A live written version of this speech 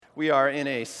We are in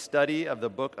a study of the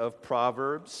book of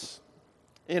Proverbs.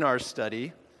 In our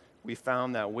study, we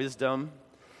found that wisdom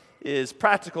is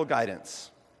practical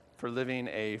guidance for living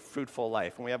a fruitful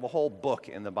life. And we have a whole book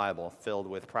in the Bible filled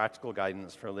with practical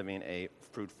guidance for living a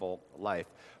fruitful life.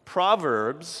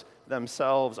 Proverbs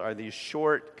themselves are these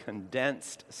short,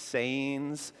 condensed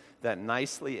sayings that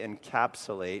nicely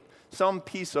encapsulate some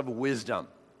piece of wisdom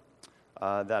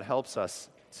that helps us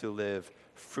to live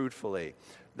fruitfully.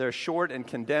 They're short and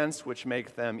condensed, which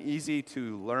make them easy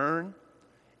to learn,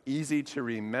 easy to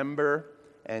remember,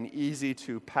 and easy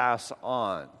to pass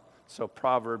on. So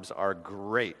Proverbs are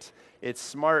great. It's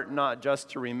smart not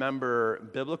just to remember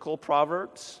biblical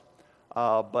proverbs,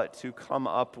 but to come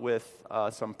up with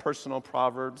some personal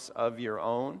proverbs of your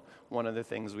own. One of the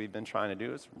things we've been trying to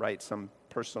do is write some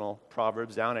personal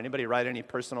proverbs down. Anybody write any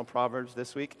personal proverbs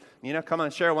this week? Nina, come on,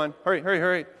 share one. Hurry, hurry,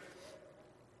 hurry.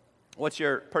 What's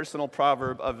your personal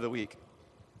proverb of the week?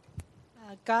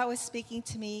 God was speaking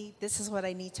to me, this is what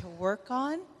I need to work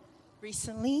on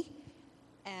recently.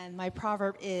 And my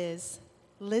proverb is,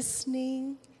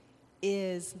 listening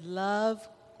is love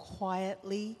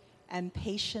quietly and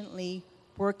patiently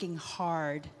working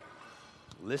hard.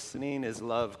 Listening is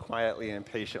love quietly and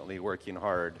patiently working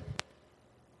hard.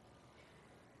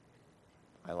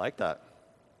 I like that.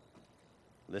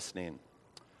 Listening.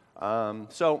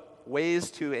 So ways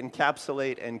to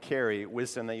encapsulate and carry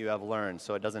wisdom that you have learned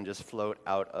so it doesn't just float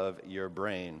out of your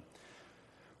brain.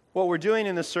 What we're doing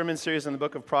in this sermon series in the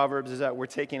book of Proverbs is that we're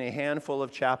taking a handful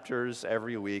of chapters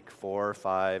every week, 4 or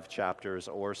 5 chapters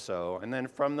or so. And then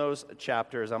from those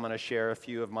chapters, I'm going to share a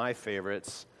few of my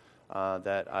favorites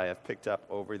that I have picked up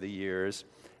over the years,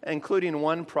 including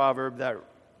one proverb that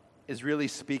is really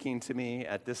speaking to me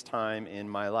at this time in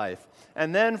my life.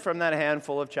 And then from that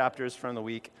handful of chapters from the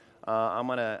week, I'm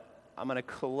going to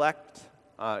collect,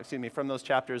 from those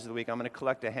chapters of the week, I'm going to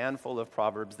collect a handful of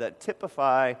proverbs that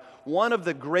typify one of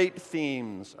the great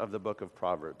themes of the book of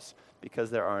Proverbs, because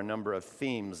there are a number of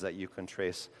themes that you can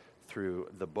trace through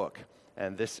the book.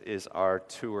 And this is our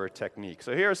tour technique.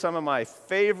 So here are some of my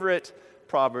favorite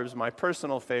proverbs, my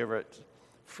personal favorite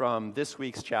from this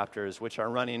week's chapters, which are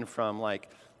running from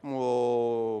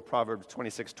Proverbs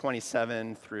 26,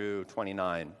 27 through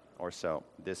 29 or so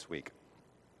this week.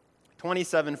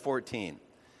 27:14.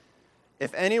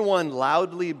 If anyone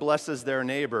loudly blesses their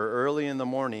neighbor early in the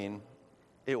morning,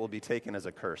 it will be taken as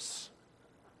a curse.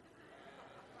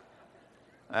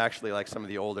 I actually like some of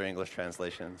the older English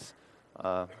translations.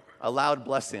 A loud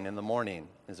blessing in the morning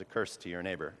is a curse to your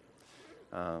neighbor.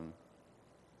 The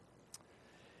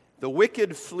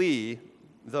wicked flee,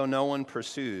 though no one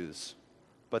pursues,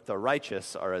 but the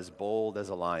righteous are as bold as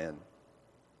a lion.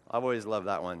 I've always loved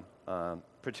that one,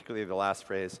 particularly the last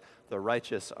phrase, the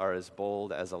righteous are as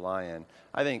bold as a lion.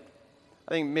 I think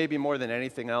maybe more than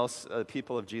anything else, the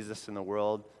people of Jesus in the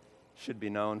world should be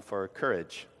known for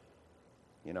courage.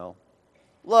 You know,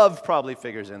 love probably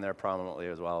figures in there prominently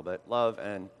as well, but love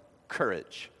and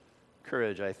courage.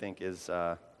 Courage, I think, is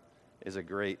a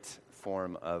great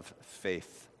form of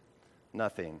faith.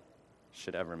 Nothing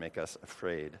should ever make us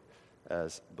afraid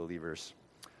as believers.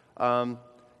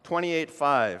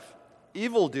 28:5.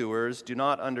 Evildoers do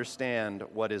not understand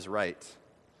what is right.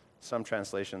 Some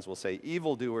translations will say,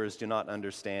 evildoers do not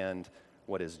understand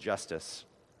what is justice,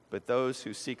 but those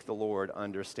who seek the Lord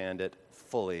understand it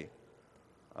fully.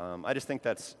 I just think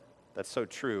that's so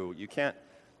true. You can't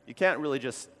really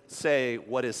just say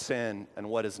what is sin and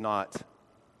what is not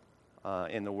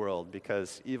in the world,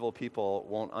 because evil people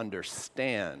won't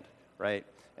understand, right?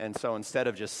 And so instead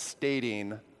of just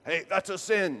stating, hey, that's a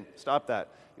sin, stop that.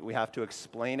 We have to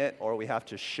explain it, or we have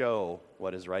to show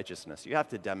what is righteousness. You have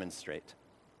to demonstrate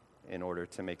in order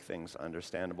to make things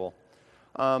understandable.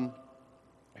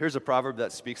 Here's a proverb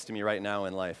that speaks to me right now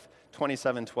in life.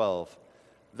 27:12.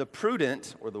 The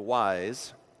prudent, or the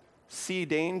wise, see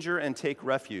danger and take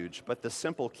refuge, but the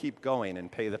simple keep going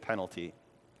and pay the penalty.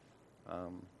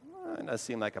 It does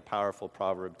seem like a powerful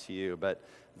proverb to you, but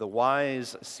the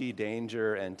wise see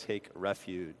danger and take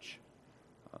refuge.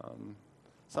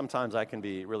 Sometimes I can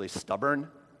be really stubborn,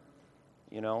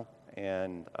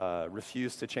 and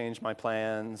refuse to change my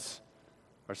plans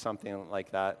or something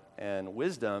like that. And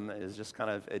wisdom is just kind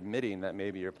of admitting that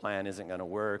maybe your plan isn't going to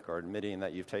work, or admitting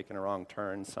that you've taken a wrong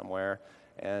turn somewhere,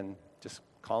 and just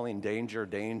calling danger,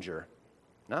 danger.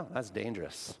 No, that's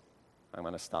dangerous. I'm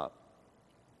going to stop.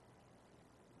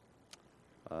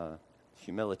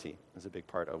 Humility is a big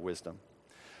part of wisdom.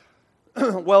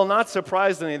 Well, not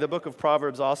surprisingly, the book of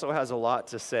Proverbs also has a lot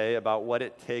to say about what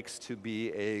it takes to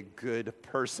be a good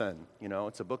person.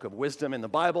 It's a book of wisdom in the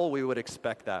Bible. We would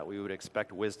expect that. We would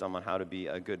expect wisdom on how to be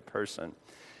a good person.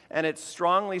 And it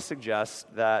strongly suggests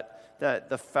that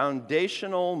the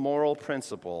foundational moral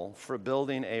principle for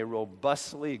building a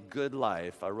robustly good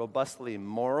life, a robustly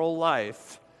moral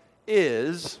life,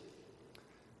 is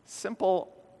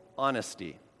simple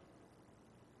honesty.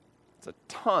 It's a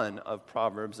ton of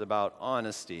Proverbs about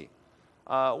honesty,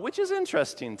 which is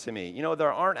interesting to me. You know,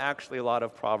 there aren't actually a lot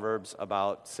of Proverbs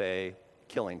about, say,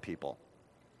 killing people.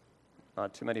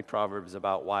 Not too many Proverbs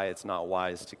about why it's not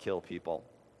wise to kill people.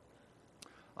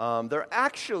 There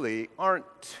actually aren't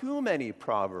too many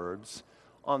Proverbs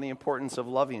on the importance of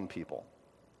loving people.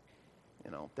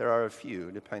 You know, there are a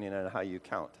few, depending on how you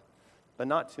count, but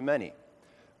not too many.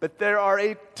 But there are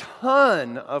a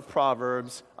ton of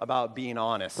Proverbs about being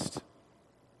honest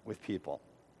with people.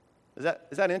 Is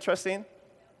that interesting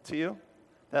to you?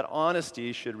 That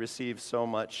honesty should receive so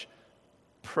much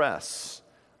press.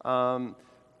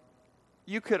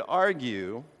 You could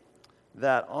argue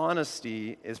that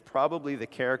honesty is probably the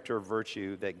character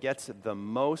virtue that gets the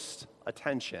most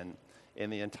attention in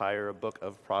the entire book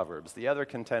of Proverbs. The other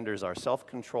contenders are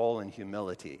self-control and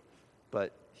humility,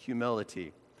 but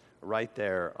humility right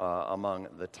there among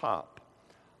the top.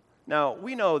 Now,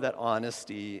 we know that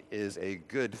honesty is a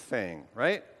good thing,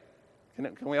 right?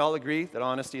 Can we all agree that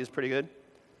honesty is pretty good?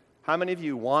 How many of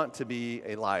you want to be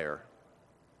a liar?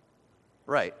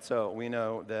 Right, so we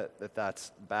know that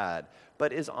that's bad.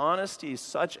 But is honesty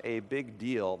such a big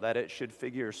deal that it should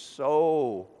figure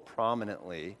so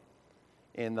prominently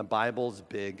in the Bible's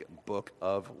big book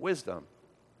of wisdom?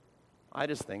 I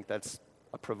just think that's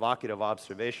a provocative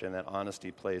observation that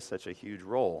honesty plays such a huge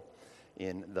role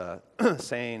in the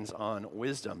sayings on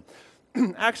wisdom.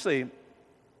 Actually,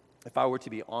 if I were to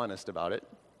be honest about it,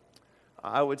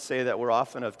 I would say that we're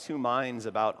often of two minds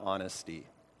about honesty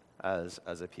as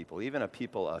a people, even a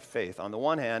people of faith. On the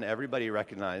one hand, everybody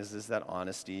recognizes that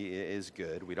honesty is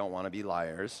good. We don't want to be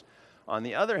liars. On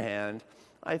the other hand,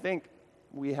 I think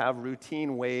we have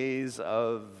routine ways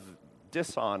of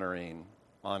dishonoring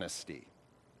honesty.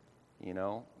 You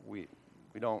know, we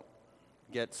don't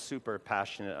get super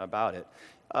passionate about it.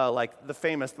 Like the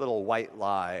famous little white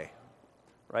lie,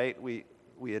 right? We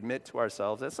admit to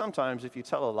ourselves that sometimes if you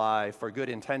tell a lie for good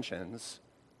intentions,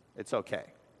 it's okay,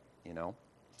 you know?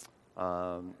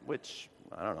 Which,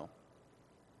 I don't know.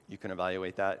 You can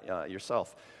evaluate that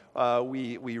yourself.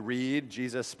 We read,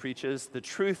 Jesus preaches, the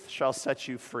truth shall set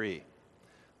you free.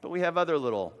 But we have other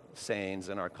little sayings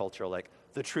in our culture like,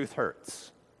 the truth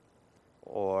hurts.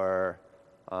 Or,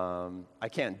 I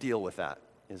can't deal with that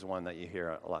is one that you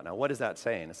hear a lot now. What is that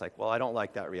saying? It's like, well, I don't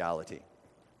like that reality.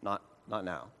 Not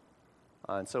now.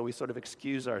 And so we sort of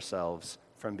excuse ourselves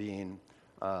from being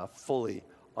fully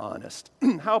honest.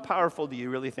 How powerful do you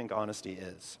really think honesty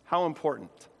is? How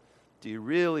important do you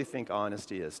really think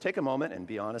honesty is? Take a moment and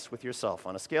be honest with yourself.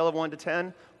 On a scale of 1 to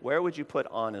 10, where would you put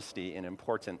honesty in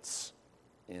importance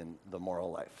in the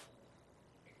moral life?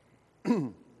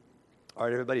 All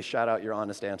right, everybody shout out your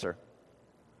honest answer.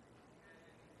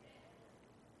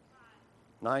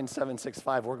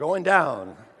 9765, we're going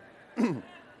down.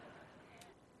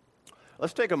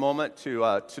 Let's take a moment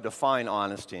to define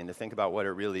honesty and to think about what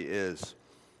it really is.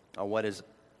 What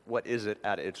is it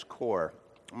at its core?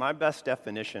 My best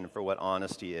definition for what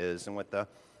honesty is and what the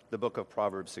book of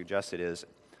Proverbs suggests it is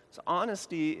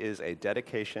honesty is a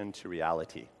dedication to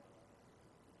reality.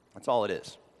 That's all it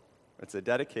is. It's a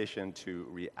dedication to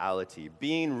reality.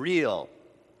 Being real,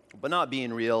 but not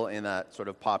being real in that sort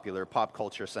of popular pop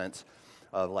culture sense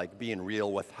of like being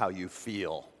real with how you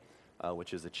feel,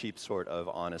 which is a cheap sort of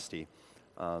honesty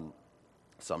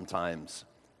sometimes.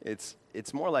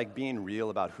 It's more like being real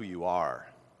about who you are,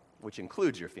 which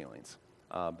includes your feelings,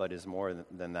 but is more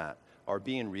than that. Or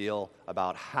being real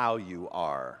about how you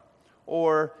are.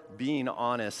 Or being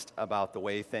honest about the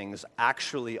way things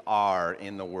actually are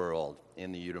in the world,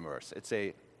 in the universe. It's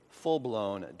a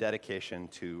full-blown dedication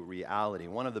to reality.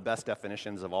 One of the best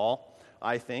definitions of all,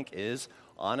 I think, is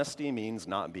honesty means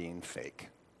not being fake.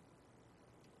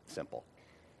 Simple.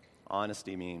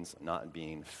 Honesty means not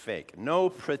being fake. No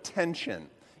pretension.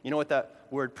 You know what that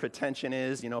word pretension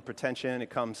is? You know, pretension, it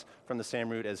comes from the same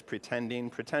root as pretending.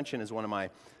 Pretension is one of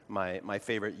my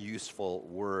favorite useful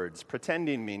words.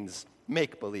 Pretending means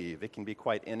make-believe. It can be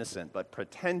quite innocent, but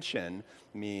pretension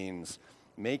means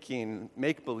making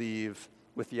make-believe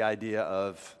with the idea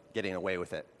of getting away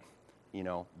with it. You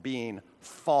know, being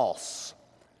false.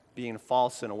 Being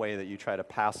false in a way that you try to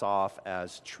pass off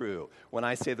as true. When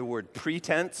I say the word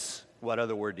pretense, what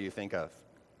other word do you think of?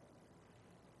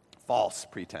 False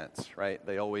pretense, right?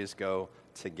 They always go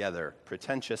together.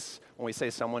 Pretentious. When we say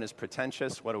someone is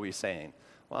pretentious, what are we saying?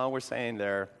 Well, we're saying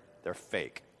they're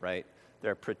fake, right?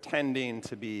 They're pretending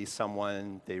to be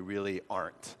someone they really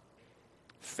aren't.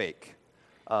 fake.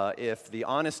 If the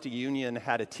Honesty Union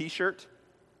had a t-shirt,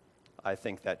 I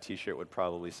think that t-shirt would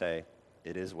probably say,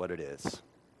 "It is what it is."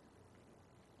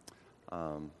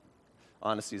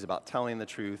 Honesty is about telling the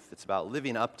truth. It's about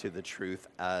living up to the truth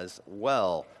as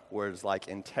well. Words like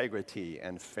integrity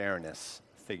and fairness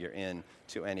figure in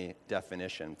to any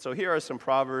definition. So here are some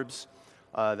proverbs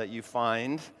that you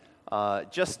find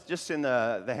just in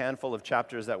the handful of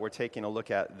chapters that we're taking a look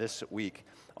at this week.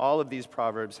 All of these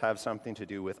proverbs have something to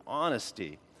do with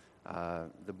honesty.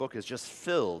 The book is just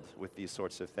filled with these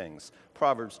sorts of things.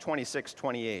 Proverbs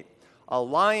 26:28. A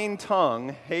lying tongue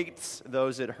hates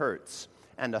those it hurts,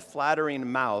 and a flattering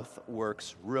mouth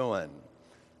works ruin.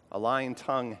 A lying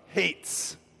tongue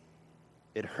hates.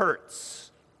 It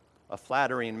hurts. A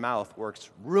flattering mouth works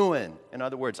ruin. In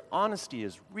other words, honesty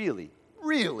is really,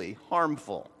 really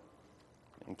harmful,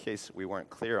 in case we weren't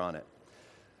clear on it.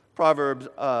 Proverbs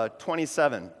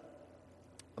 27.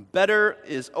 Better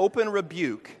is open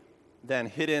rebuke than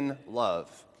hidden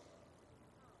love.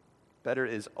 Better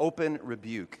is open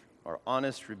rebuke or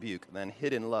honest rebuke than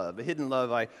hidden love. Hidden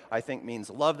love, I think,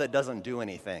 means love that doesn't do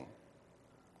anything,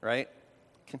 right?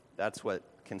 That's what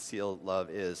concealed love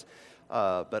is.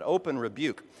 But open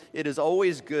rebuke, it is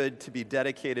always good to be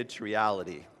dedicated to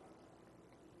reality,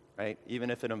 right?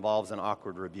 Even if it involves an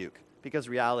awkward rebuke, because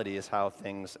reality is how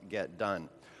things get done.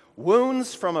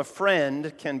 Wounds from a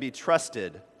friend can be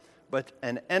trusted, but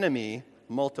an enemy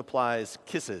multiplies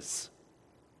kisses.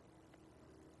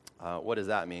 What does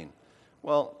that mean?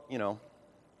 Well,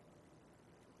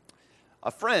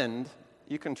 a friend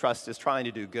you can trust is trying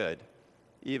to do good,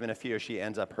 even if he or she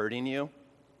ends up hurting you.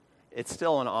 It's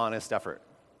still an honest effort.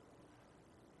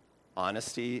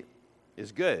 Honesty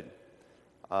is good,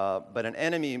 but an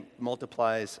enemy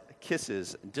multiplies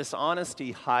kisses.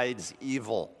 Dishonesty hides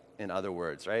evil, in other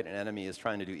words, right? An enemy is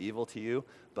trying to do evil to you,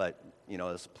 but,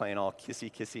 is playing all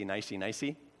kissy,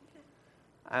 nicey.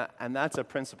 And that's a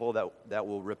principle that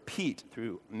will repeat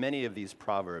through many of these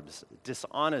proverbs.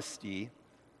 Dishonesty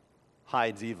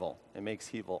hides evil. It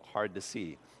makes evil hard to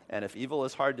see. And if evil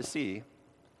is hard to see,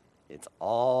 it's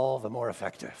all the more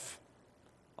effective,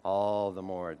 all the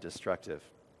more destructive.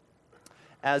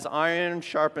 As iron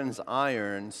sharpens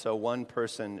iron, so one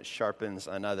person sharpens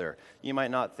another. You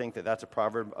might not think that that's a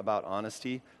proverb about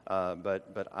honesty,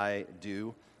 but I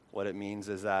do. What it means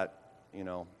is that,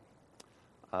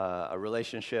 a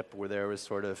relationship where there was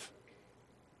sort of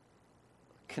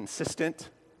consistent,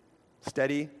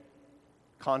 steady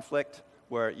conflict,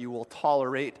 where you will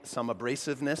tolerate some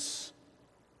abrasiveness,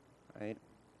 right,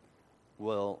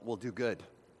 will do good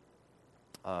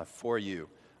for you.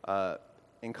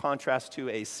 In contrast to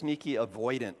a sneaky,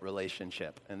 avoidant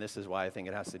relationship, and this is why I think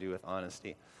it has to do with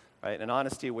honesty. Right? An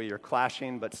honesty where you're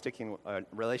clashing, but a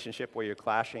relationship where you're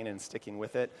clashing and sticking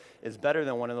with it is better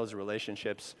than one of those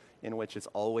relationships in which it's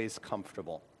always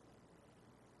comfortable.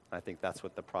 I think that's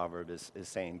what the proverb is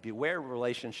saying. Beware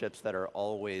relationships that are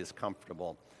always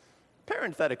comfortable.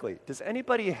 Parenthetically, does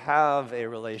anybody have a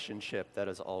relationship that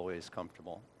is always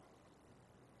comfortable?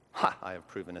 Ha! I have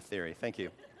proven a theory. Thank you.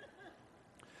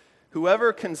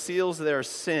 Whoever conceals their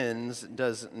sins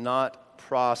does not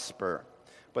prosper,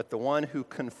 but the one who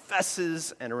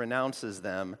confesses and renounces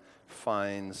them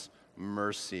finds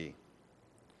mercy.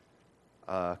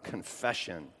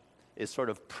 Confession is sort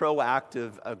of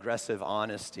proactive, aggressive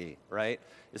honesty, right?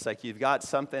 It's like you've got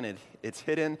something, it's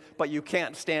hidden, but you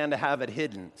can't stand to have it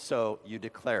hidden, so you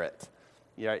declare it.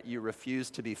 You refuse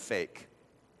to be fake,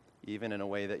 even in a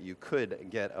way that you could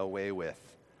get away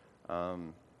with.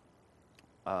 You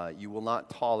will not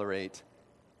tolerate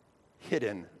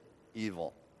hidden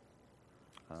evil,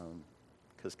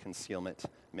 because concealment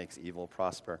makes evil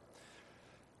prosper.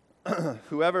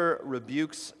 Whoever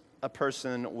rebukes a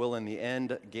person will in the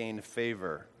end gain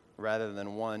favor, rather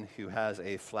than one who has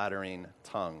a flattering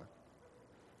tongue.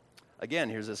 Again,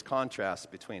 here's this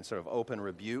contrast between sort of open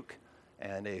rebuke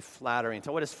and a flattering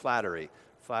tongue. What is flattery?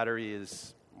 Flattery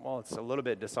is, well, it's a little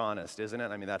bit dishonest, isn't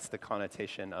it? I mean, that's the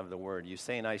connotation of the word. You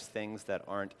say nice things that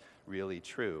aren't really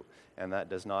true, and that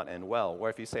does not end well.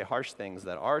 Or if you say harsh things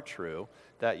that are true,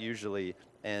 that usually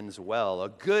ends well. A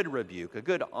good rebuke, a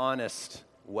good, honest,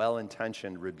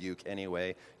 well-intentioned rebuke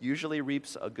anyway, usually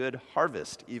reaps a good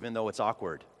harvest, even though it's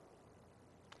awkward.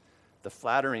 The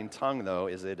flattering tongue, though,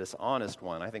 is a dishonest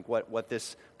one. I think what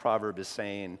this proverb is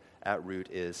saying at root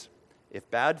is, if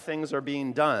bad things are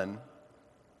being done,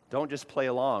 don't just play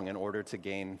along in order to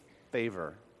gain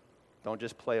favor. Don't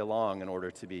just play along in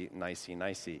order to be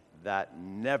nicey. That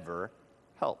never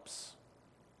helps.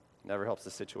 Never helps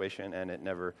the situation, and it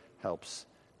never helps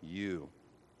you.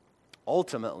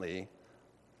 Ultimately,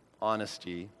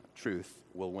 honesty, truth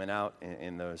will win out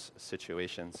in those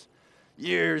situations.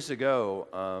 Years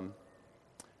ago,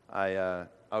 I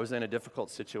was in a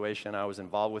difficult situation. I was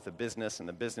involved with a business, and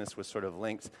the business was sort of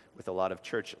linked with a lot of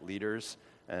church leaders,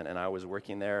 and I was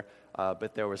working there.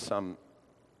 But there was some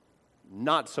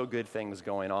not so good things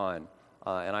going on,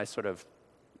 and I sort of,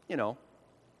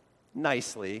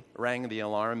 nicely rang the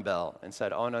alarm bell and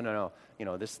said, "Oh, no,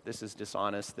 this is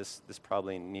dishonest. This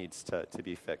probably needs to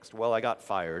be fixed." Well, I got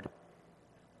fired,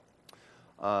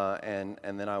 and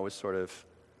then I was sort of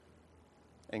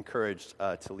encouraged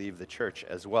to leave the church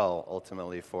as well,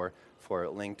 ultimately for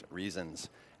linked reasons.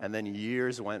 And then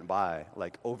years went by,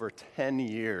 like over 10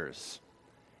 years.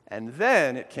 And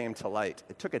then it came to light.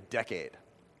 It took a decade.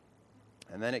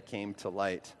 And then it came to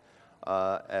light,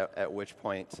 at which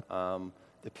point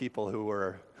the people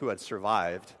who had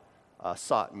survived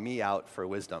sought me out for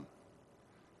wisdom.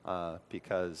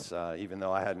 Because even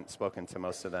though I hadn't spoken to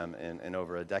most of them in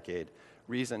over a decade,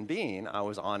 reason being, I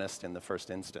was honest in the first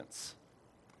instance.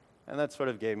 And that sort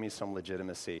of gave me some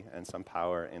legitimacy and some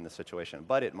power in the situation.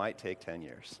 But it might take 10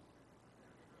 years.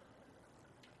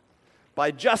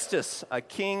 By justice, a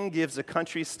king gives a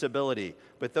country stability,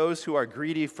 but those who are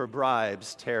greedy for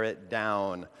bribes tear it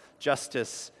down.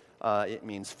 Justice, it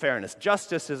means fairness.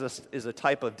 Justice is a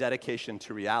type of dedication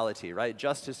to reality, right?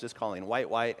 Justice is calling white,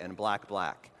 white, and black,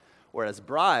 black. Whereas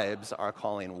bribes are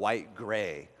calling white,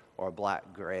 gray, or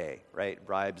black, gray, right?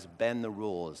 Bribes bend the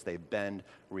rules. They bend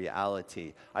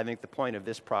reality. I think the point of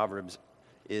this Proverbs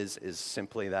is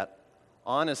simply that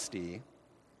honesty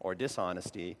or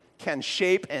dishonesty can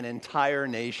shape an entire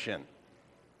nation.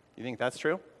 You think that's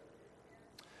true?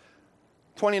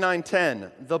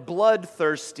 29:10, the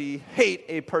bloodthirsty hate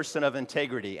a person of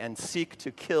integrity and seek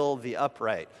to kill the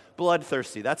upright.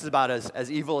 Bloodthirsty, that's about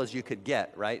as evil as you could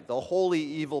get, right? The wholly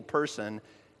evil person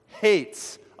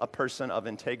hates a person of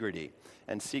integrity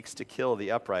and seeks to kill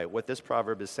the upright. What this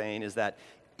proverb is saying is that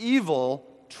evil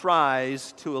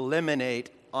tries to eliminate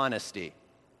honesty.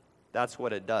 That's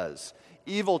what it does.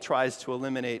 Evil tries to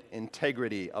eliminate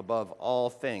integrity above all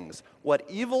things. What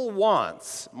evil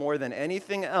wants more than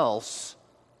anything else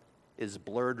is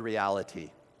blurred reality.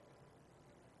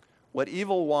 What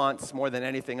evil wants more than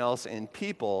anything else in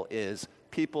people is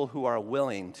people who are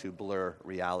willing to blur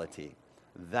reality.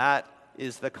 That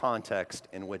is the context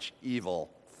in which evil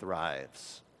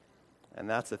thrives. And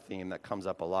that's a theme that comes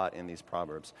up a lot in these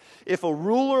Proverbs. If a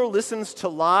ruler listens to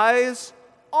lies,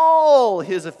 all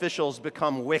his officials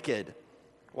become wicked.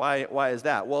 Why is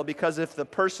that? Well, because if the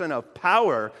person of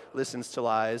power listens to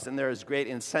lies, then there is great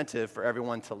incentive for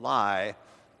everyone to lie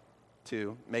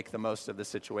to make the most of the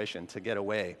situation, to get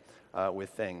away with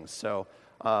things. So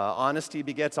honesty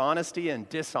begets honesty, and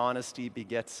dishonesty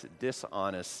begets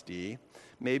dishonesty.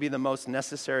 Maybe the most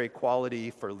necessary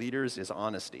quality for leaders is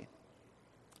honesty.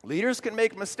 Leaders can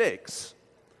make mistakes.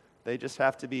 They just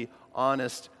have to be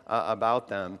honest about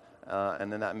them,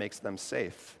 and then that makes them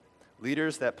safe.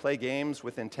 Leaders that play games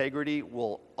with integrity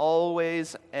will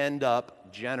always end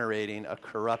up generating a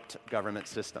corrupt government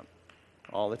system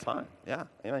all the time. Yeah,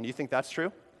 amen. You think that's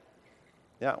true?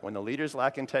 Yeah, when the leaders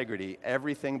lack integrity,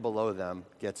 everything below them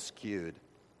gets skewed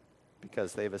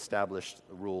because they've established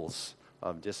rules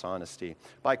of dishonesty.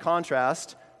 By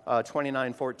contrast,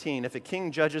 29:14, if a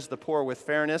king judges the poor with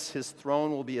fairness, his throne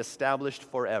will be established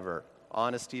forever.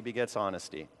 Honesty begets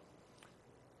honesty.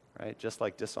 Right? Just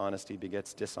like dishonesty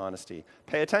begets dishonesty.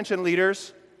 Pay attention,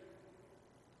 leaders.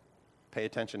 Pay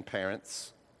attention,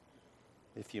 parents.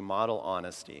 If you model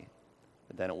honesty,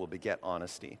 then it will beget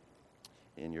honesty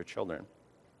in your children.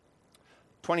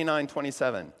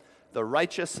 29:27, the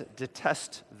righteous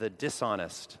detest the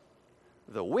dishonest.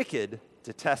 The wicked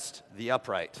detest the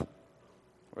upright,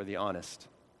 or the honest.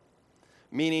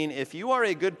 Meaning, if you are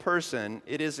a good person,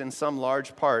 it is in some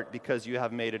large part because you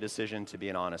have made a decision to be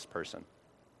an honest person.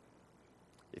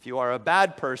 If you are a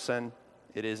bad person,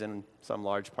 it is in some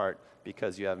large part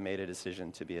because you have made a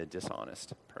decision to be a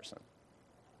dishonest person.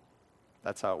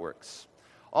 That's how it works.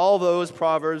 All those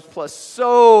Proverbs, plus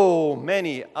so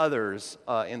many others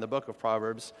in the book of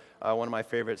Proverbs. One of my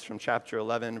favorites from chapter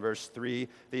 11, verse 3,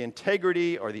 the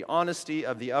integrity or the honesty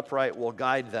of the upright will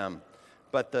guide them,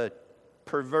 but the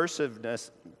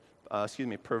perverseness or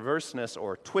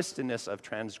twistedness of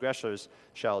transgressors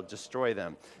shall destroy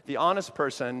them. The honest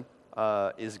person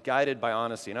is guided by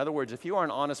honesty. In other words, if you are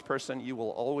an honest person, you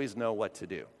will always know what to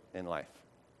do in life.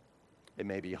 It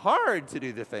may be hard to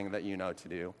do the thing that you know to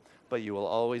do, but you will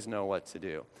always know what to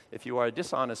do. If you are a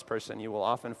dishonest person, you will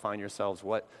often find yourself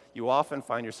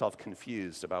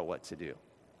confused about what to do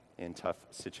in tough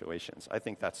situations. I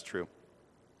think that's true.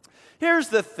 Here's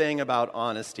the thing about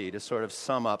honesty, to sort of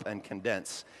sum up and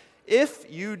condense.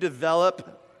 If you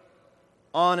develop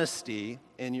honesty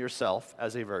in yourself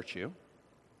as a virtue,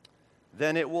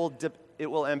 then it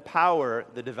will empower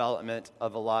the development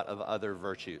of a lot of other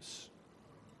virtues.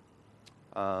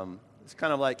 It's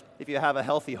kind of like if you have a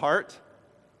healthy heart,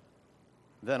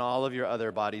 then all of your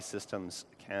other body systems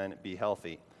can be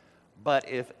healthy. But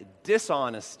if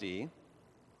dishonesty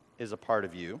is a part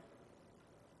of you,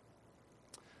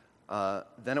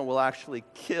 then it will actually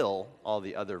kill all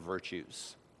the other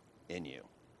virtues in you.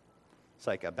 It's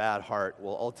like a bad heart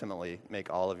will ultimately make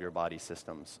all of your body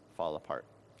systems fall apart.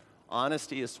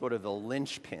 Honesty is sort of the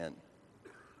linchpin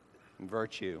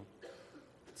virtue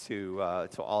to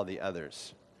all the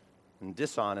others. And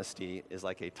dishonesty is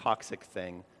like a toxic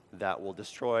thing that will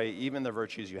destroy even the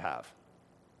virtues you have.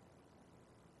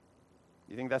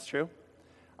 You think that's true?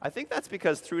 I think that's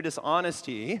because through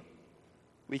dishonesty,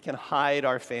 we can hide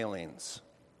our failings.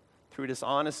 Through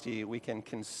dishonesty, we can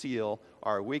conceal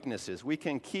our weaknesses. We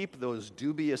can keep those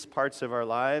dubious parts of our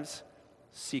lives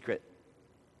secret.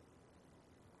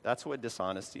 That's what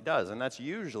dishonesty does, and that's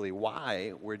usually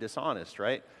why we're dishonest,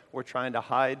 right? We're trying to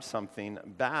hide something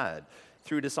bad.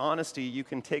 Through dishonesty, you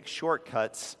can take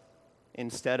shortcuts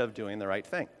instead of doing the right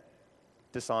thing.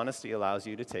 Dishonesty allows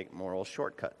you to take moral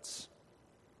shortcuts.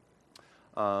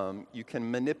 You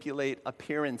can manipulate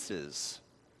appearances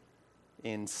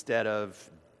instead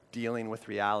of dealing with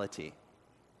reality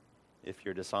if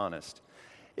you're dishonest.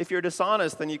 If you're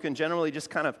dishonest, then you can generally just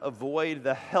kind of avoid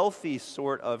the healthy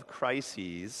sort of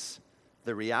crises,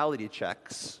 the reality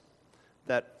checks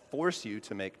that force you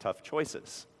to make tough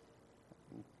choices.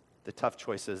 The tough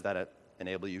choices that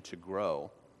enable you to grow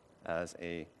as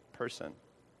a person.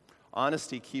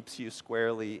 Honesty keeps you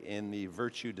squarely in the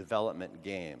virtue development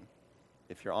game.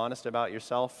 If you're honest about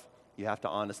yourself, you have to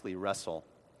honestly wrestle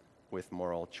with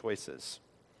moral choices.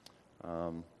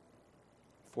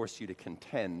 Force you to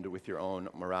contend with your own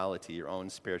morality, your own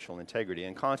spiritual integrity.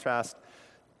 In contrast,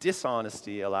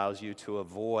 dishonesty allows you to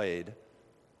avoid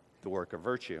the work of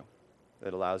virtue.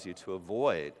 It allows you to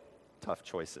avoid tough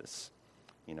choices.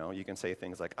 You know, you can say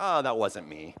things like, "Oh, that wasn't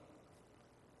me,"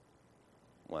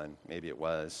 when maybe it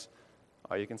was.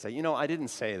 Or you can say, "You know, I didn't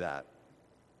say that,"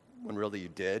 when really you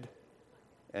did,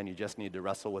 and you just need to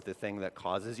wrestle with the thing that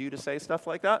causes you to say stuff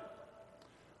like that.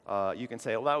 You can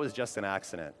say, "Well, that was just an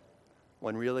accident,"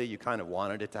 when really you kind of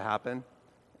wanted it to happen,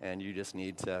 and you just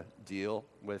need to deal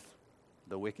with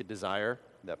the wicked desire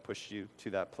that pushed you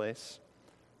to that place.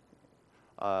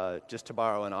 Just to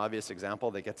borrow an obvious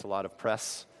example that gets a lot of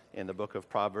press in the book of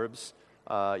Proverbs,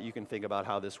 you can think about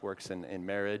how this works in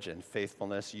marriage and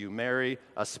faithfulness. You marry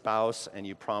a spouse and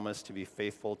you promise to be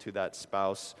faithful to that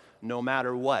spouse no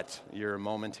matter what your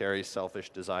momentary selfish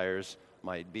desires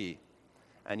might be.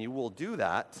 And you will do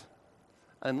that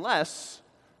unless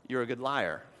you're a good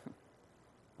liar.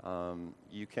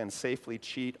 You can safely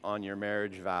cheat on your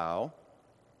marriage vow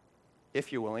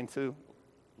if you're willing to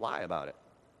lie about it,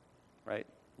 right?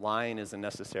 Lying is a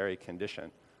necessary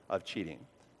condition of cheating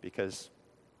because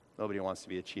nobody wants to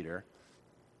be a cheater.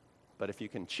 But if you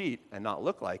can cheat and not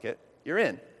look like it, you're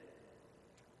in.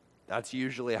 That's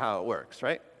usually how it works,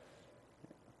 right?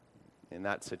 In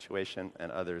that situation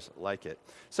and others like it.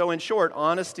 So in short,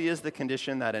 honesty is the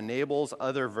condition that enables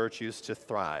other virtues to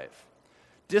thrive.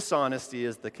 Dishonesty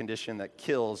is the condition that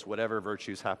kills whatever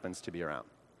virtues happens to be around.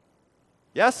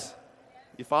 Yes?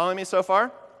 You following me so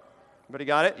far? Everybody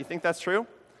got it? You think that's true?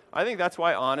 I think that's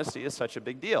why honesty is such a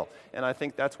big deal. And I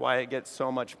think that's why it gets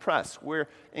so much press. We're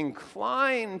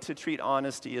inclined to treat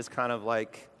honesty as kind of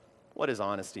like, what is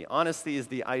honesty? Honesty is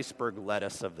the iceberg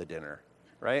lettuce of the dinner,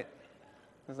 right?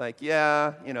 It's like,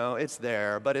 yeah, you know, it's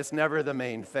there, but it's never the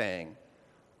main thing.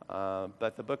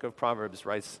 But the book of Proverbs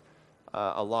writes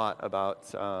a lot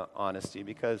about honesty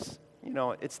because, you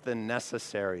know, it's the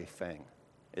necessary thing.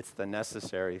 It's the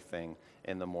necessary thing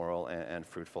in the moral and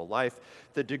fruitful life.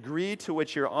 The degree to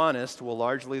which you're honest will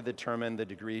largely determine the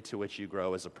degree to which you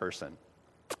grow as a person.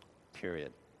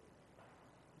 Period.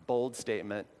 Bold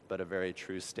statement, but a very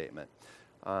true statement.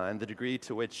 And the degree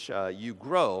to which you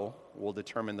grow will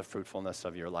determine the fruitfulness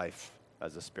of your life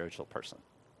as a spiritual person.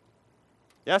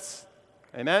 Yes?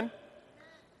 Amen?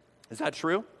 Is that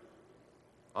true?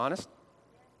 Honest?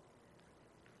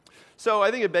 So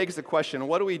I think it begs the question,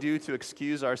 what do we do to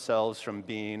excuse ourselves from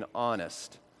being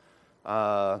honest?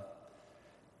 And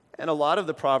a lot of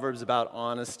the proverbs about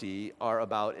honesty are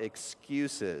about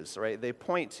excuses, right? They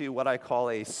point to what I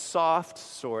call a soft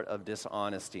sort of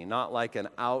dishonesty, not like an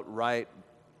outright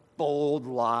bold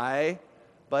lie,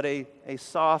 but a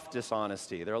soft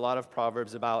dishonesty. There are a lot of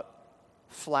proverbs about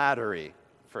flattery,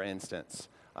 for instance.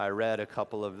 I read a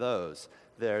couple of those.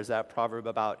 There's that proverb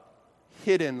about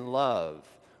hidden love,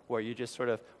 where you just sort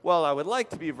of, well, I would like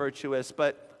to be virtuous,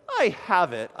 but I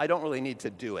have it. I don't really need to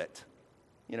do it.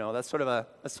 That's sort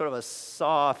of a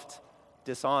soft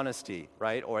dishonesty,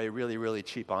 right? Or a really, really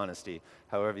cheap honesty,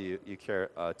 however you care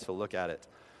to look at it.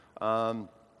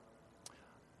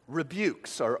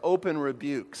 Rebukes or open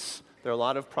rebukes. There are a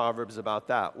lot of proverbs about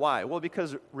that. Why? Well,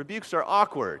 because rebukes are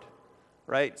awkward,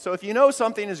 right? So if you know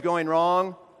something is going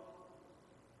wrong,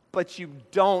 but you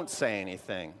don't say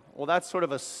anything, well, that's sort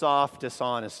of a soft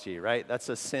dishonesty, right? That's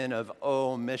a sin of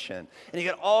omission. And you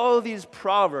get all these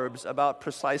proverbs about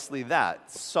precisely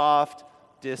that, soft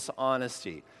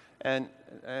dishonesty. And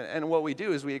what we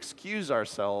do is we excuse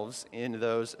ourselves in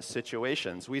those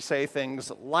situations. We say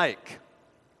things like,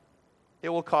 it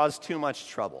will cause too much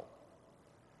trouble.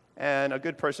 And a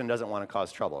good person doesn't want to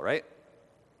cause trouble, right?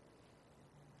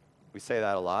 We say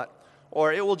that a lot.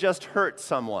 Or it will just hurt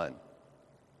someone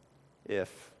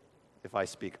if I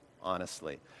speak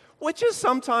honestly. Which is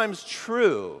sometimes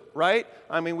true, right?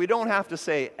 I mean, we don't have to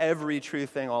say every true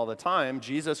thing all the time.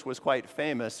 Jesus was quite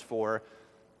famous for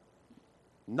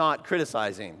not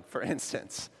criticizing, for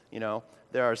instance.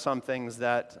 There are some things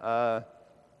that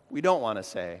we don't want to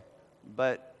say.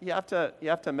 But you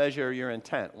have to measure your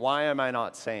intent. Why am I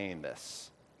not saying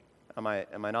this? Am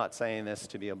I not saying this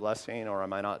to be a blessing, or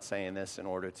am I not saying this in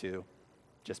order to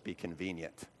just be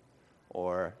convenient,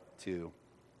 or to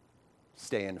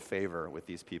stay in favor with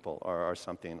these people, or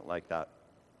something like that?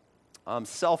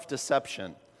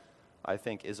 Self-deception, I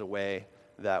think, is a way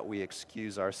that we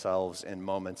excuse ourselves in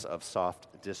moments of soft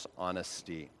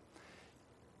dishonesty.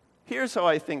 Here's how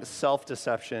I think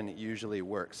self-deception usually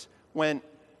works. When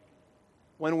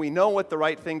we know what the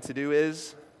right thing to do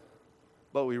is,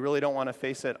 but we really don't want to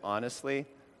face it honestly,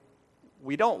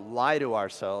 we don't lie to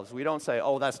ourselves. We don't say,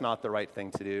 oh, that's not the right thing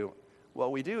to do.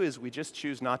 What we do is we just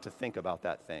choose not to think about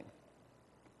that thing.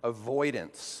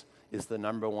 Avoidance is the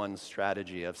number one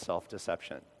strategy of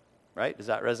self-deception, right? Does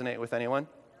that resonate with anyone?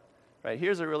 Right?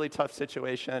 Here's a really tough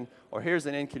situation, or here's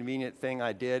an inconvenient thing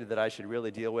I did that I should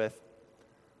really deal with.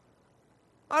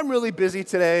 I'm really busy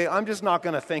today. I'm just not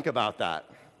going to think about that.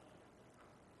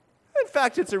 In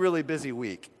fact, it's a really busy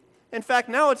week. In fact,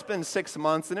 now it's been 6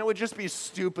 months, and it would just be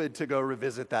stupid to go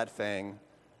revisit that thing.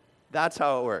 That's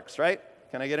how it works, right?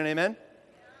 Can I get an amen?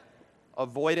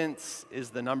 Avoidance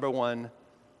is the number one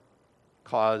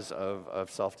cause of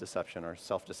self-deception, or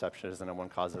self-deception is the number one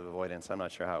cause of avoidance. I'm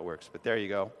not sure how it works, but there you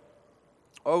go.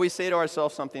 Or we say to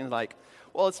ourselves something like,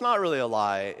 well, it's not really a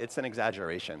lie, it's an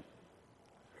exaggeration.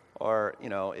 Or,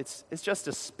 it's just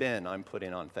a spin I'm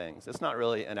putting on things. It's not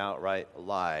really an outright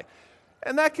lie.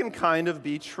 And that can kind of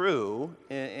be true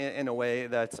in a way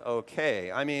that's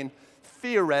okay. I mean,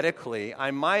 theoretically, I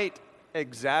might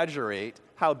exaggerate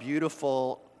how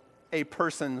beautiful a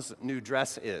person's new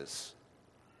dress is,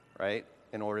 right,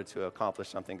 in order to accomplish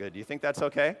something good. Do you think that's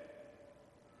okay?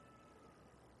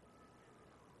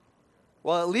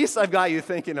 Well, at least I've got you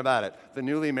thinking about it. The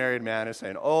newly married man is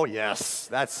saying, oh, yes,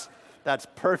 that's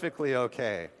perfectly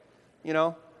okay.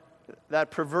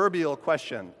 That proverbial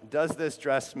question, does this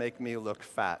dress make me look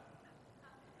fat?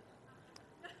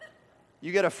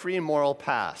 You get a free moral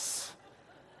pass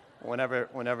whenever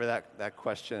that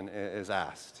question is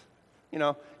asked. You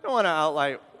don't want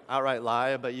to outright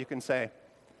lie, but you can say,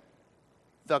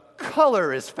 the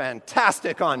color is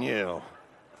fantastic on you.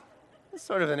 It's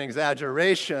sort of an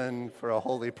exaggeration for a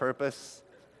holy purpose.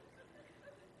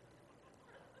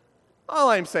 All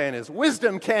I'm saying is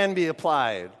wisdom can be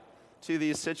applied to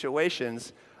these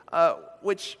situations,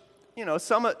 which,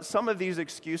 some of these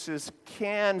excuses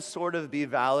can sort of be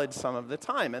valid some of the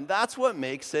time. And that's what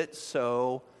makes it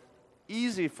so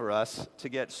easy for us to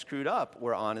get screwed up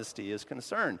where honesty is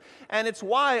concerned. And it's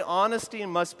why honesty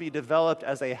must be developed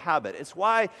as a habit. It's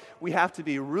why we have to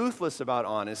be ruthless about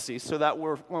honesty, so that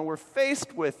when we're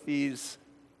faced with these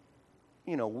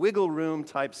wiggle room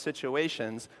type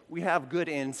situations, we have good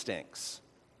instincts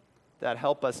that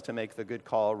help us to make the good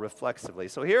call reflexively.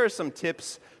 So here are some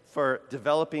tips for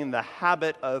developing the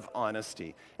habit of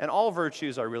honesty. And all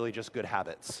virtues are really just good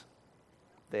habits.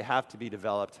 They have to be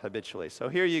developed habitually. So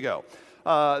here you go.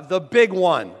 The big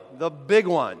one,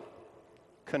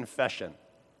 confession.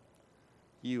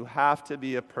 You have to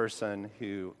be a person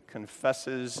who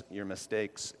confesses your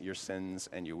mistakes, your sins,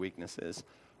 and your weaknesses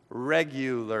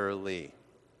regularly.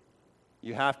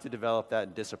 You have to develop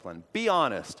that discipline. Be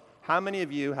honest. How many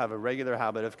of you have a regular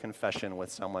habit of confession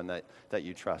with someone that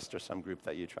you trust, or some group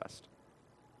that you trust?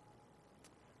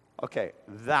 Okay,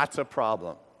 that's a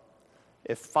problem.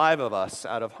 If 5 of us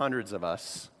out of hundreds of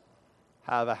us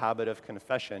have a habit of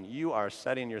confession, you are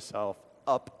setting yourself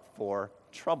up for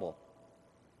trouble.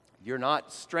 You're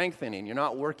not strengthening, you're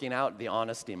not working out the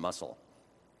honesty muscle.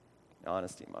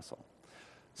 honesty muscle.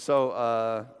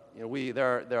 So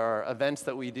there are events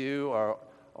that we do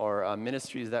or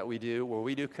ministries that we do where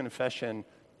we do confession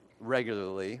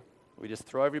regularly. We just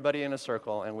throw everybody in a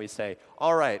circle and we say,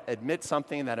 all right, admit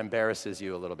something that embarrasses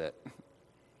you a little bit.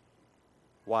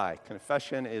 Why?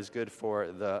 Confession is good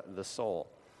for the soul.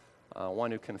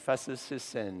 One who confesses his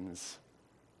sins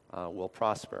will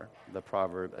prosper, the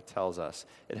proverb tells us.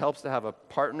 It helps to have a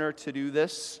partner to do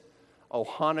this.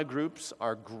 Ohana groups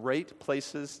are great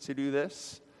places to do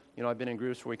this. I've been in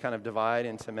groups where we kind of divide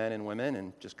into men and women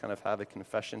and just kind of have a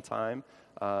confession time.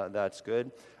 That's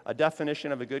good. A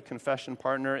definition of a good confession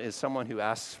partner is someone who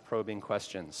asks probing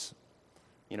questions.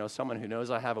 Someone who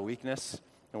knows I have a weakness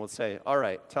and will say, all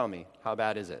right, tell me, how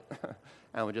bad is it?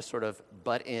 And we'll just sort of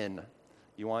butt in.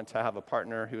 You want to have a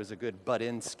partner who is a good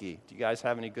butt-in-ski. Do you guys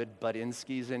have any good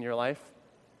butt-in-skis in your life?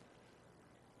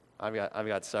 I've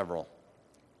got several.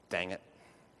 Dang it.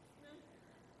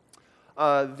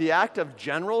 The act of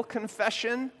general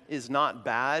confession is not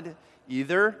bad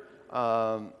either.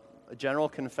 General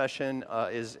confession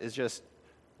is just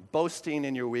boasting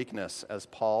in your weakness, as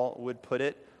Paul would put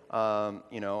it.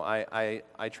 I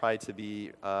try to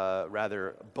be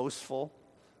rather boastful,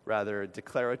 rather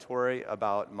declaratory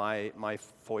about my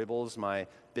foibles, my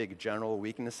big general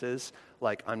weaknesses.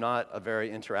 Like, I'm not a very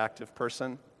interactive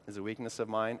person, is a weakness of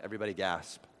mine. Everybody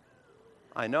gasp.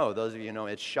 I know, those of you know,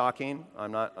 it's shocking.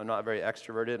 I'm not very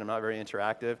extroverted. I'm not very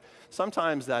interactive.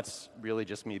 Sometimes that's really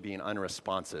just me being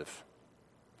unresponsive,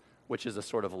 which is a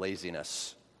sort of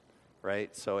laziness,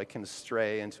 right? So it can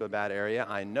stray into a bad area.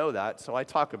 I know that, so I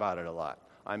talk about it a lot.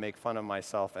 I make fun of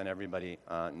myself, and everybody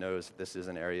knows this is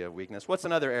an area of weakness. What's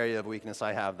another area of weakness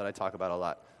I have that I talk about a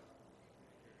lot?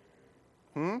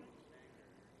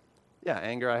 Yeah,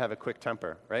 anger. I have a quick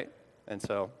temper, right? And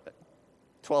so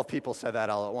 12 people said that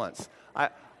all at once.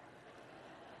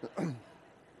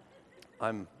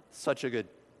 I'm such a good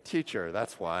teacher,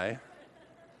 that's why.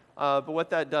 But what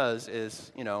that does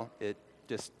is, it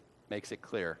just makes it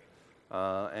clear.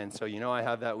 And so I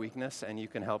have that weakness, and you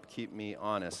can help keep me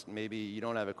honest. Maybe you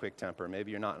don't have a quick temper.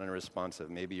 Maybe you're not unresponsive.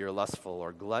 Maybe you're lustful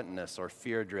or gluttonous or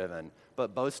fear-driven,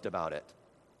 but boast about it.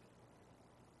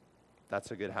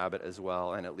 That's a good habit as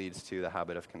well, and it leads to the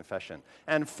habit of confession.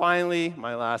 And finally,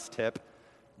 my last tip,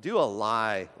 do a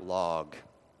lie log.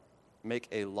 Make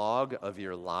a log of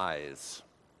your lies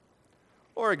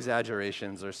or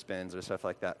exaggerations or spins or stuff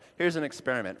like that. Here's an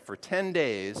experiment. For 10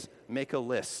 days, make a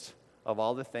list of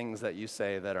all the things that you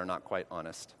say that are not quite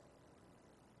honest.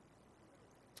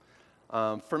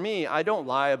 For me, I don't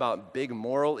lie about big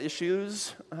moral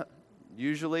issues,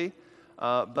 usually,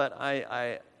 but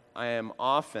I am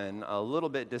often a little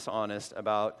bit dishonest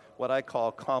about what I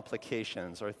call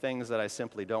complications or things that I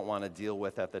simply don't want to deal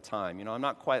with at the time. I'm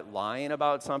not quite lying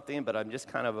about something, but I'm just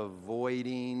kind of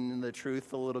avoiding the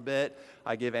truth a little bit.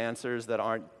 I give answers that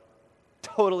aren't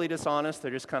totally dishonest. They're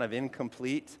just kind of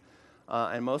incomplete.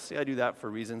 And mostly I do that for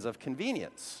reasons of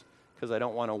convenience, because I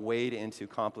don't want to wade into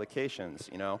complications.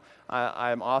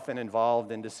 I'm often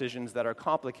involved in decisions that are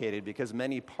complicated because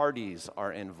many parties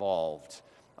are involved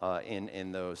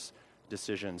in those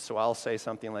decisions. So I'll say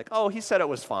something like, oh, he said it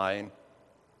was fine.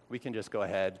 We can just go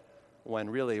ahead. When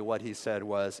really what he said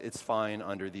was, it's fine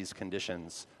under these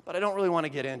conditions. But I don't really want to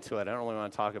get into it. I don't really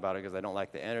want to talk about it because I don't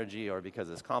like the energy or because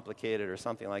it's complicated or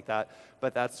something like that.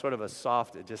 But that's sort of a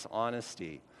soft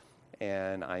dishonesty.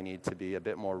 And I need to be a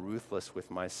bit more ruthless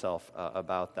with myself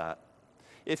about that.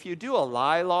 If you do a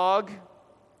lie log,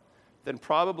 then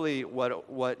probably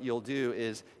what you'll do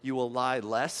is you will lie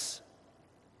less,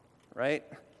 right?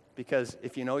 Because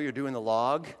if you know you're doing the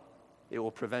log, it will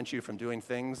prevent you from doing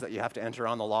things that you have to enter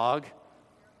on the log.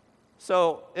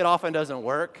 So it often doesn't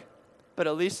work, but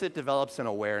at least it develops an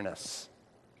awareness.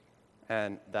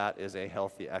 And that is a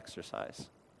healthy exercise.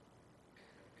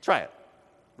 Try it.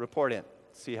 Report in.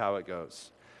 See how it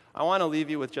goes. I want to leave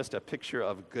you with just a picture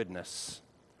of goodness.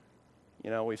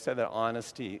 We've said that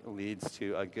honesty leads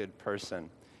to a good person.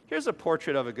 Here's a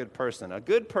portrait of a good person. A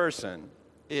good person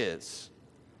is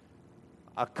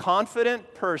a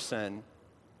confident person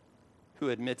who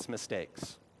admits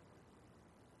mistakes.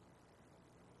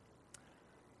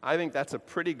 I think that's a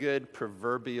pretty good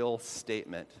proverbial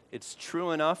statement. It's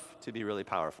true enough to be really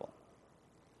powerful.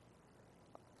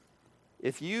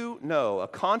 If you know a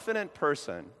confident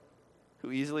person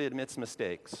who easily admits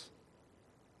mistakes,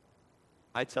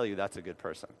 I tell you that's a good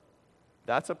person.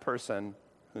 That's a person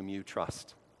whom you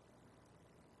trust.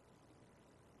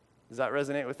 Does that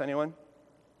resonate with anyone?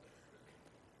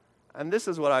 And this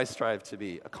is what I strive to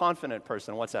be, a confident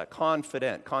person. What's that?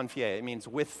 Confident, confier. It means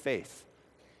with faith.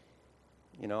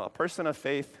 A person of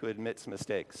faith who admits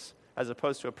mistakes. as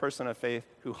opposed to a person of faith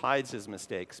who hides his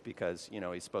mistakes because,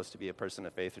 he's supposed to be a person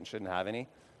of faith and shouldn't have any.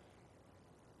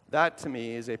 That, to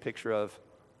me, is a picture of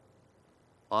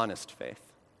honest faith.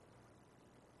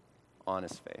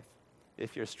 Honest faith.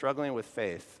 If you're struggling with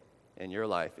faith in your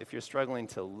life, if you're struggling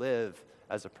to live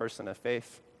as a person of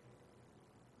faith,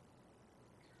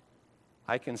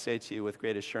 I can say to you with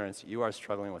great assurance, you are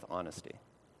struggling with honesty.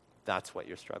 That's what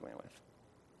you're struggling with.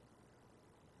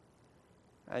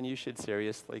 And you should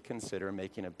seriously consider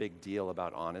making a big deal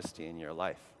about honesty in your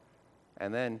life.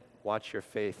 And then watch your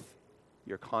faith,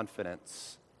 your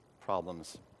confidence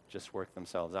problems just work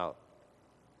themselves out.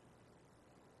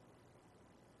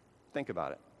 Think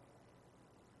about it.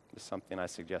 It's something I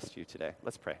suggest to you today.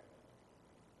 Let's pray.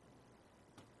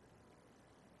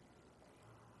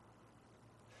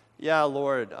 Yeah,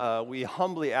 Lord, we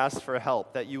humbly ask for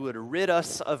help, that you would rid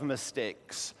us of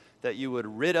mistakes, that you would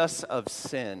rid us of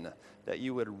sin, that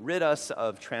you would rid us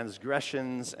of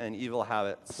transgressions and evil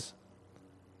habits.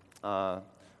 But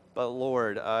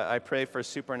Lord, I pray for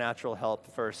supernatural help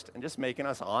first, and just making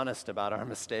us honest about our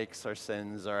mistakes, our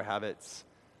sins, our habits,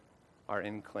 our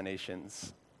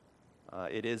inclinations.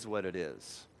 It is what it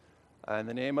is. In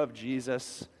the name of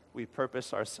Jesus, we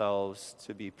purpose ourselves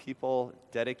to be people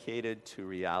dedicated to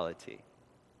reality.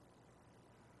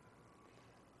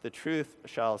 The truth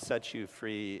shall set you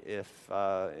free if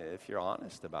you're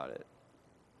honest about it.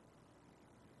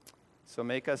 So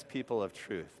make us people of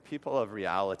truth, people of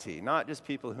reality, not just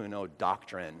people who know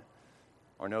doctrine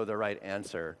or know the right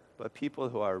answer, but people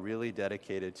who are really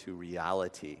dedicated to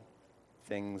reality,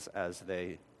 things as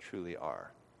they truly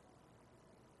are.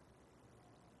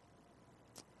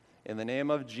 In the name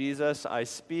of Jesus, I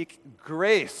speak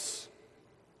grace,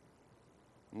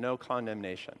 no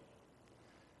condemnation.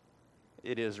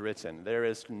 It is written, there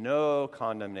is no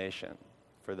condemnation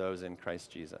for those in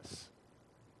Christ Jesus.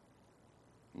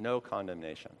 No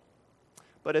condemnation.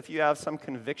 But if you have some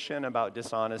conviction about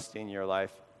dishonesty in your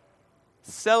life,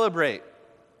 celebrate.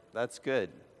 That's good.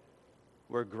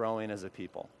 We're growing as a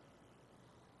people.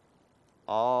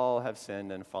 All have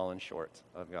sinned and fallen short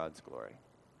of God's glory.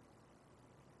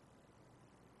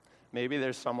 Maybe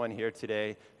there's someone here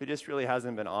today who just really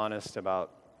hasn't been honest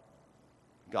about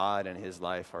God and his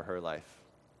life or her life.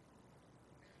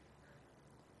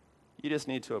 You just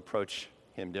need to approach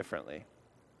him differently.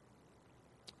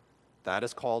 That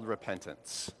is called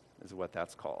repentance, is what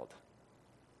that's called.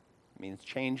 It means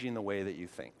changing the way that you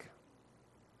think,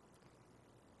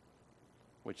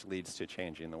 which leads to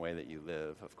changing the way that you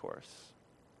live, of course.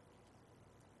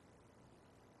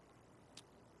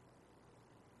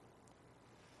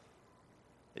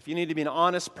 If you need to be an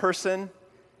honest person,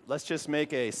 let's just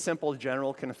make a simple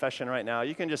general confession right now.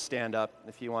 You can just stand up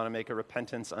if you want to make a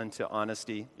repentance unto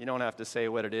honesty. You don't have to say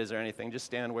what it is or anything. Just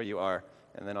stand where you are,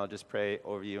 and then I'll just pray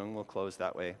over you, and we'll close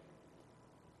that way.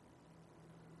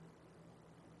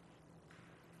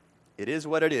 It is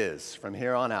what it is from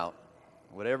here on out.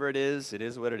 Whatever it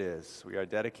is what it is. We are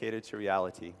dedicated to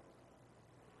reality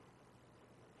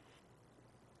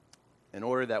in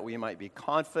order that we might be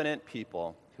confident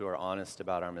people who are honest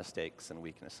about our mistakes and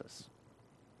weaknesses.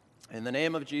 In the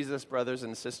name of Jesus, brothers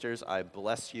and sisters, I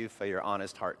bless you for your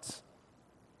honest hearts.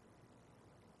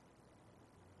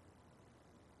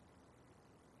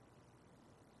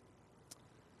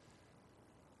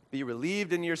 Be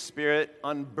relieved in your spirit,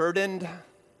 unburdened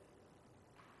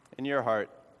in your heart.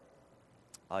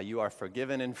 You are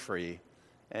forgiven and free,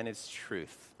 and it's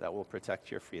truth that will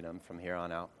protect your freedom from here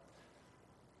on out.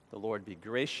 The Lord be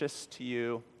gracious to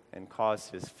you and cause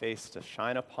his face to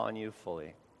shine upon you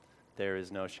fully. There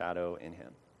is no shadow in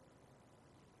him.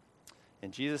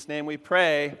 In Jesus' name we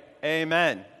pray,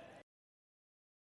 amen.